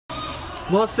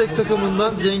Masttech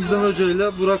takımından Cengiz Han Hoca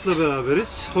ile Burak'la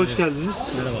beraberiz. Hoş geldiniz.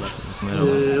 Merhabalar.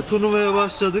 Merhaba. Turnuvaya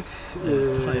başladık.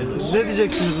 Ne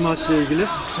diyeceksiniz maçla ilgili?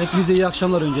 Hepinize iyi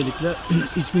akşamlar öncelikle.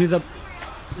 İsmini de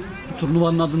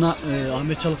turnuvanın adına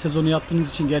Ahmet Çalık sezonu yaptığınız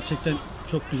için gerçekten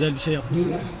çok güzel bir şey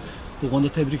yapmışsınız. Bu konuda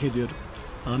tebrik ediyorum.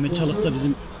 Ahmet Çalık da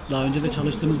bizim daha önce de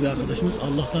çalıştığımız bir arkadaşımız.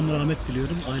 Allah'tan rahmet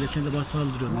diliyorum. Ailesine de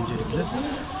başsağlığı diliyorum öncelikle.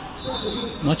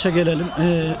 Maça gelelim.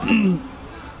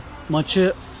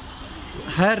 Maçı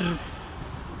her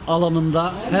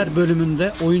alanında, her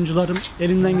bölümünde oyuncularım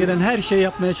elinden gelen her şeyi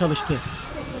yapmaya çalıştı.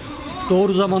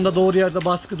 Doğru zamanda doğru yerde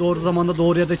baskı, doğru zamanda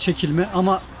doğru yerde çekilme,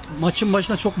 ama maçın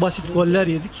başına çok basit goller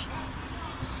yedik.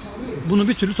 Bunu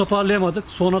bir türlü toparlayamadık.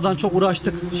 Sonradan çok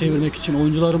uğraştık çevirmek için.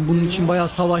 Oyuncularım bunun için bayağı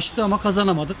savaştı ama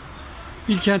kazanamadık.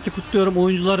 lkent'i kutluyorum.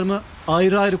 Oyuncularımı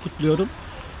ayrı ayrı kutluyorum.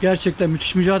 Gerçekten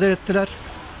müthiş mücadele ettiler.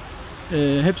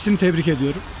 Hepsini tebrik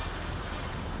ediyorum.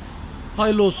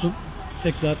 Hayırlı olsun.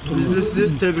 Tekrar Biz de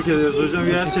sizi tebrik ediyoruz hocam.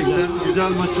 Gerçekten güzel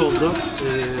maç oldu.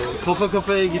 Kafa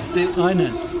kafaya gitti.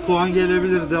 Aynen. Puan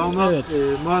gelebilirdi ama Evet.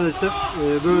 Maalesef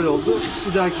böyle oldu.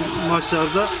 Bir dahaki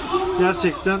maçlarda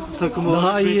gerçekten takım olarak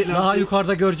daha iyi, beklenti... daha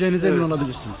yukarıda göreceğinize emin Evet.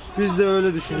 olabilirsiniz. Biz de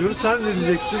öyle düşünüyoruz. Sen ne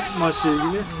diyeceksin maçla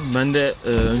ilgili? Ben de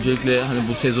öncelikle hani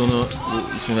bu sezonu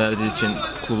bu ismi verdiği için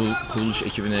kuruluş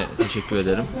ekibine teşekkür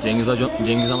ederim.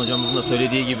 Cengiz Han hocamızın da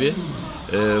söylediği gibi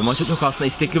maça çok aslında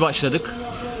istekli başladık.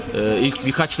 İlk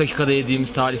birkaç dakikada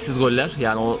yediğimiz talihsiz goller,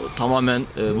 yani o tamamen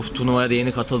bu turnuvaya da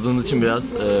yeni katıldığımız için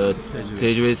biraz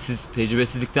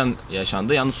tecrübesizlikten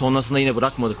yaşandı. Yalnız sonrasında yine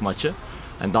bırakmadık maçı.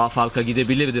 Yani daha farka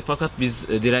gidebilirdi fakat biz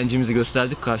direncimizi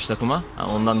gösterdik karşı takıma.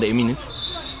 Yani ondan da eminiz.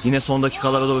 Yine son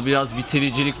dakikalara doğru biraz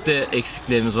bitiricilikte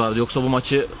eksiklerimiz vardı. Yoksa bu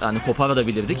maçı yani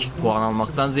koparabilirdik. Puan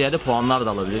almaktan ziyade puanlar da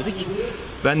alabilirdik.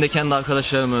 Ben de kendi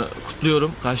arkadaşlarımı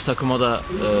kutluyorum. Karşı takıma da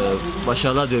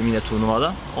başarılar diyorum yine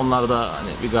turnuvada. Onlar da hani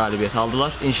bir galibiyet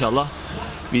aldılar. İnşallah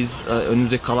biz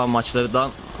önümüzdeki kalan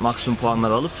maçlardan maksimum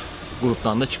puanlar alıp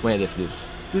gruptan da çıkmayı hedefliyoruz.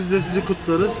 Biz de sizi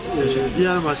kutlarız.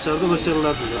 Diğer maçlarda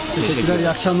başarılar dileriz. Teşekkürler, iyi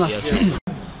akşamlar. İyi akşamlar.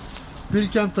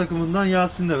 Lkent takımından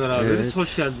Yasin'le beraberiz. Evet.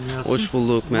 Hoş geldin Yasin. Hoş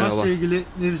bulduk, merhaba. Maçla ilgili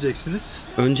ne diyeceksiniz?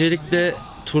 Öncelikle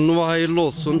turnuva hayırlı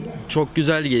olsun. Çok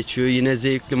güzel geçiyor. Yine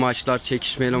zevkli maçlar,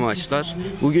 çekişmeli maçlar.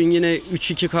 Bugün yine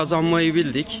 3-2 kazanmayı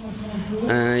bildik.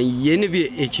 Yeni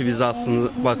bir ekibiz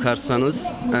aslında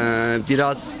bakarsanız.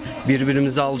 Biraz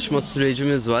birbirimize alışma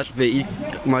sürecimiz var ve ilk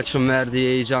maçın verdiği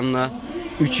heyecanla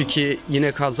 3-2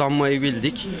 yine kazanmayı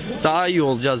bildik. Daha iyi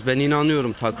olacağız, ben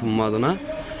inanıyorum takımım adına.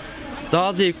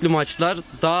 Daha zevkli maçlar,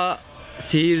 daha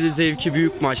seyirci zevki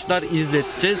büyük maçlar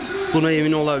izleteceğiz. Buna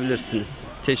emin olabilirsiniz.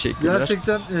 Teşekkürler.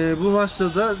 Gerçekten bu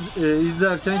maçta da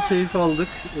izlerken keyif aldık.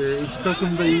 İki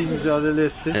takım da iyi mücadele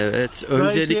etti. Evet,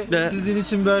 öncelikle belki sizin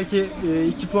için belki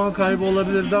 2 puan kaybı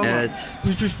olabilirdi ama evet.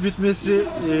 3-3 bitmesi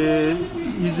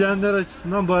izleyenler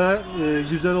açısından bayağı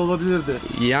güzel olabilirdi.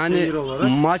 Yani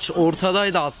maç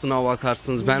ortadaydı aslına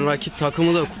bakarsınız. Ben rakip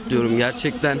takımı da kutluyorum.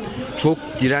 Gerçekten çok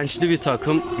dirençli bir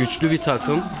takım, güçlü bir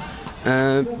takım.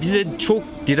 Bize çok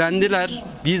direndiler.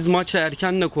 Biz maçı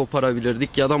erken de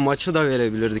koparabilirdik ya da maçı da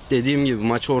verebilirdik. Dediğim gibi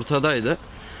maç ortadaydı.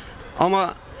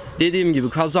 Ama dediğim gibi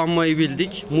kazanmayı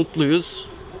bildik. Mutluyuz.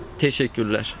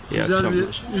 Teşekkürler. İyi güzel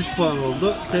akşamlar. Bir 3 puan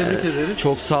oldu. Tebrik ederiz.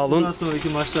 Çok sağ olun. Bundan sonraki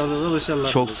maçlarda da başarılar.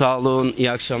 Çok sağ olun.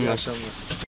 İyi akşamlar. İyi akşamlar.